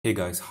Hey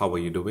guys, how are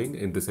you doing?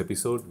 In this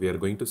episode, we are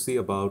going to see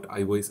about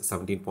iOS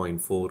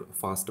 17.4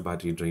 fast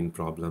battery drain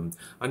problem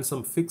and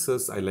some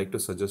fixes I like to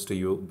suggest to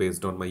you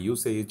based on my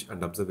usage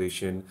and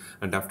observation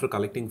and after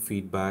collecting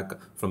feedback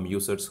from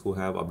users who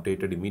have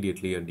updated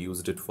immediately and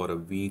used it for a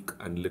week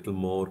and little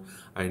more.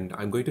 And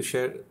I'm going to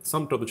share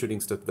some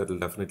troubleshooting steps that will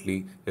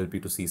definitely help you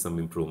to see some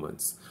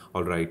improvements.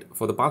 Alright,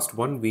 for the past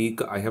 1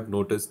 week, I have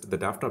noticed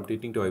that after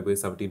updating to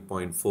iOS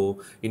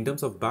 17.4, in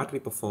terms of battery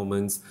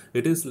performance,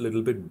 it is a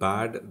little bit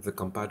bad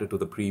compared to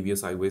the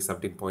previous iOS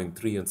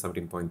 17.3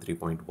 and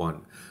 17.3.1,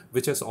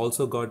 which has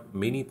also got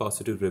many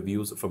positive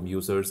reviews from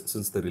users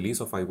since the release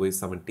of iOS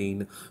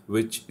 17,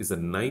 which is a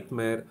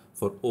nightmare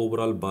for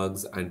overall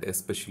bugs and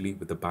especially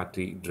with the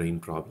battery drain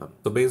problem.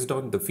 So based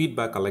on the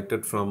feedback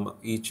collected from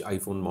each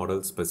iPhone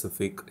model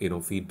specific,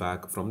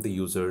 feedback from the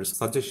users,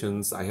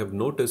 suggestions, I have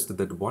noticed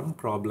that one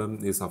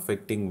problem is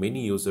affecting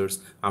many users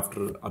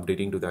after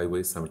updating to the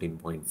iOS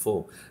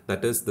 17.4.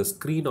 That is the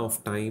screen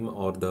off time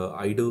or the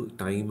idle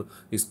time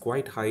is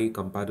quite high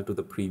compared to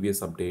the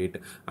previous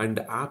update, and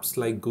apps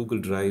like Google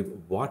Drive,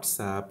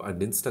 WhatsApp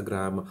and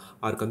Instagram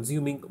are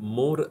consuming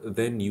more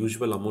than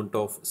usual amount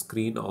of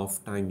screen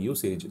off time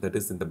usage. That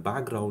is, in the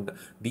background,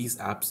 these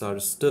apps are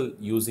still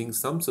using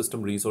some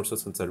system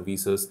resources and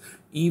services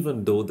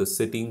even though the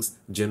settings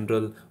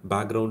general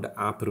background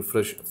app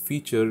refresh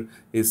feature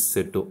is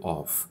set to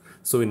off.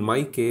 So in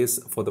my case,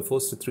 for the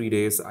first 3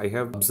 days, I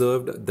have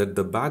observed that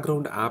the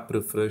background app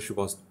refresh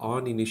was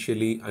on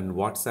initially and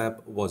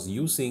WhatsApp was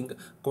using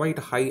quite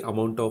high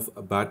amount of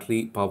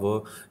battery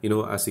power.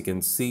 As you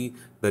can see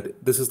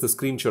that this is the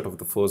screenshot of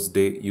the first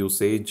day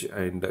usage,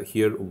 and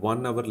here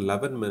 1 hour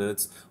 11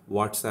 minutes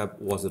WhatsApp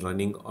was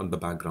running on the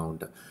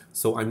background.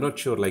 So I'm not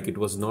sure, like it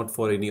was not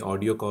for any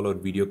audio call or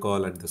video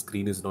call and the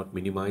screen is not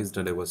minimized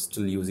and I was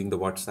still using the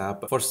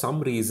WhatsApp. For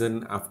some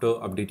reason, after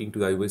updating to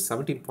the iOS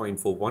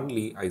 17.4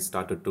 only, I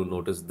started to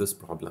notice this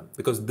problem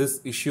because this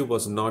issue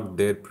was not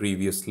there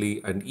previously,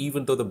 and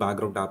even though the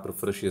background app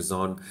refresh is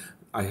on,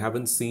 I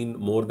haven't seen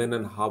more than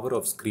an hour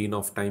of screen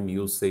off time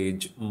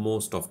usage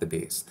most of the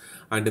days.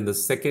 And in the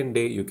second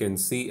day, you can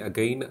see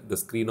again the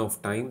screen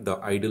off time, the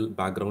idle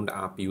background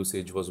app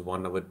usage was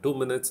 1 hour 2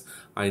 minutes.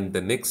 And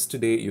the next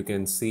day, you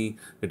can see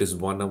it is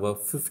 1 hour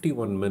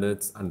 51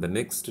 minutes. And the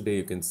next day,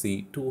 you can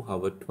see 2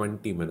 hour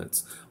 20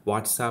 minutes.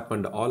 WhatsApp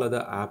and all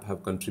other apps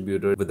have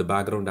contributed with the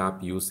background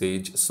app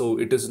usage. So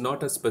it is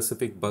not a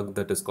specific bug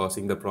that is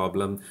causing the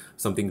problem,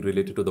 something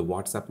related to the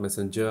WhatsApp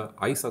Messenger.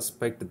 I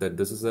suspect that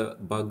this is a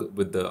bug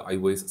with the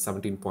iOS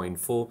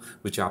 17.4,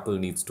 which Apple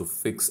needs to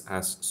fix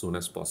as soon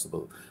as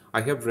possible.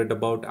 I have read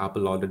about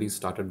Apple already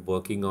started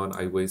working on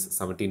iOS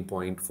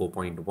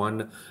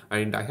 17.4.1,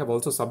 and I have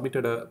also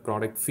submitted a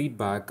product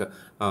feedback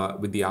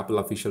with the Apple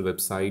official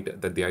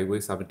website that the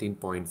iOS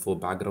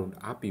 17.4 background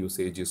app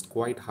usage is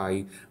quite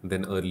high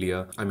than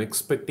earlier. I'm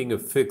expecting a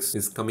fix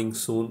is coming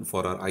soon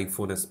for our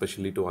iPhone,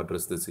 especially to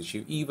address this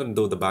issue. Even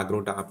though the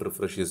background app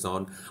refresh is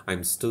on,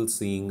 I'm still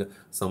seeing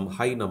some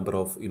high number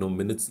of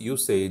minutes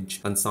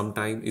usage, and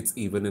sometimes it's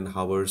even in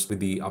hours with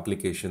the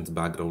application's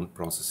background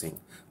processing.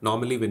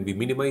 Normally, when we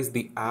minimize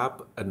the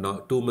app,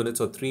 2 minutes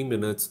or 3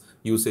 minutes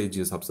usage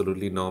is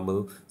absolutely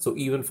normal. So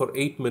even for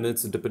 8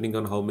 minutes, depending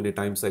on how many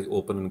times I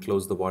open and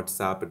close the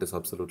WhatsApp, it is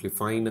absolutely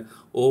fine.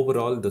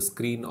 Overall, the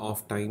screen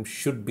off time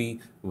should be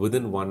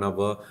within 1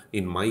 hour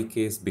in my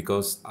case,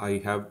 because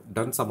I have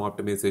done some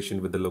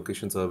optimization with the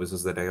location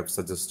services that I have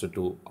suggested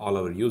to all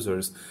our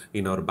users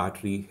in our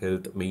battery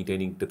health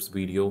maintaining tips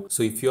video.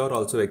 So if you are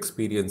also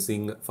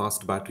experiencing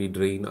fast battery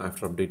drain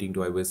after updating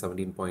to iOS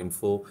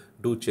 17.4,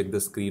 do check the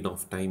screen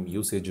off time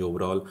usage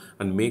overall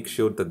and make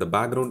sure that the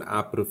background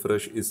app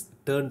refresh is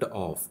turned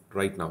off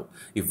right now.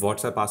 If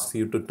WhatsApp asks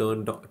you to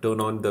turn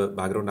on the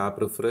background app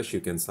refresh, you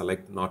can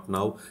select not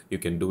now, you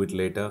can do it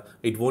later.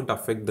 It won't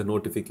affect the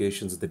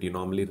notifications that you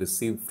normally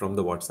receive from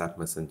the WhatsApp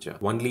Messenger.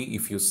 Only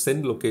if you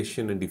send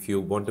location and if you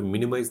want to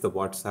minimize the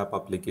WhatsApp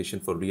application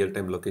for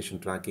real-time location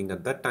tracking,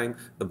 at that time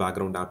the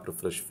background app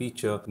refresh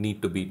feature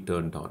need to be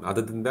turned on.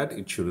 Other than that,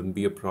 it shouldn't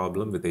be a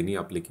problem with any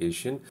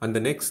application. And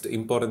the next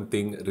important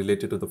thing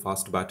related to the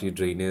fast battery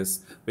drain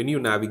is when you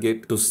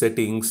navigate to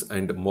settings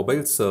and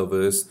mobile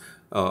service.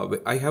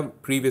 I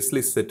have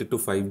previously set it to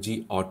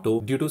 5G auto.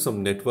 Due to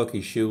some network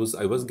issues,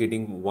 I was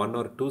getting 1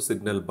 or 2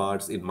 signal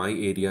bars in my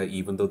area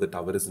even though the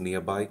tower is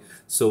nearby.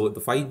 So the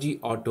 5G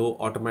auto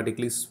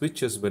automatically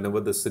switches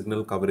whenever the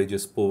signal coverage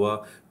is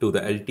poor to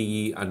the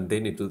LTE, and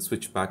then it will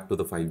switch back to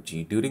the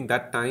 5G. During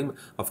that time,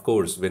 of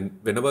course,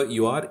 whenever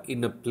you are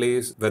in a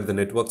place where the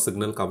network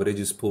signal coverage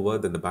is poor,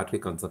 then the battery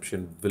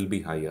consumption will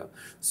be higher.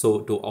 So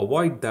to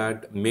avoid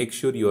that, make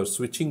sure you are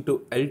switching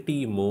to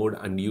LTE mode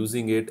and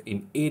using it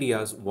in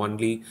areas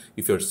only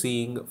if you're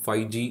seeing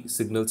 5G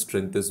signal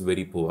strength is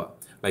very poor,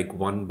 like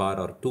 1 bar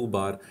or 2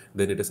 bar,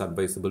 then it is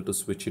advisable to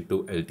switch it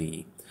to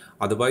LTE.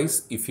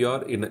 Otherwise, if you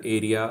are in an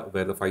area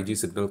where the 5G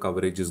signal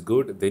coverage is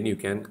good, then you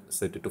can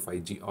set it to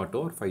 5G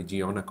auto or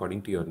 5G on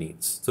according to your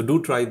needs. So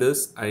do try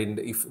this, and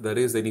if there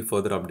is any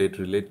further update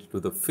related to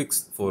the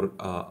fix for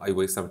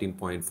iOS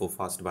 17.4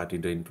 fast battery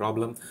drain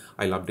problem,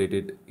 I'll update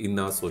it in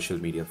our social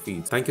media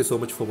feeds. Thank you so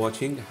much for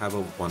watching. Have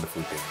a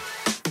wonderful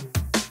day.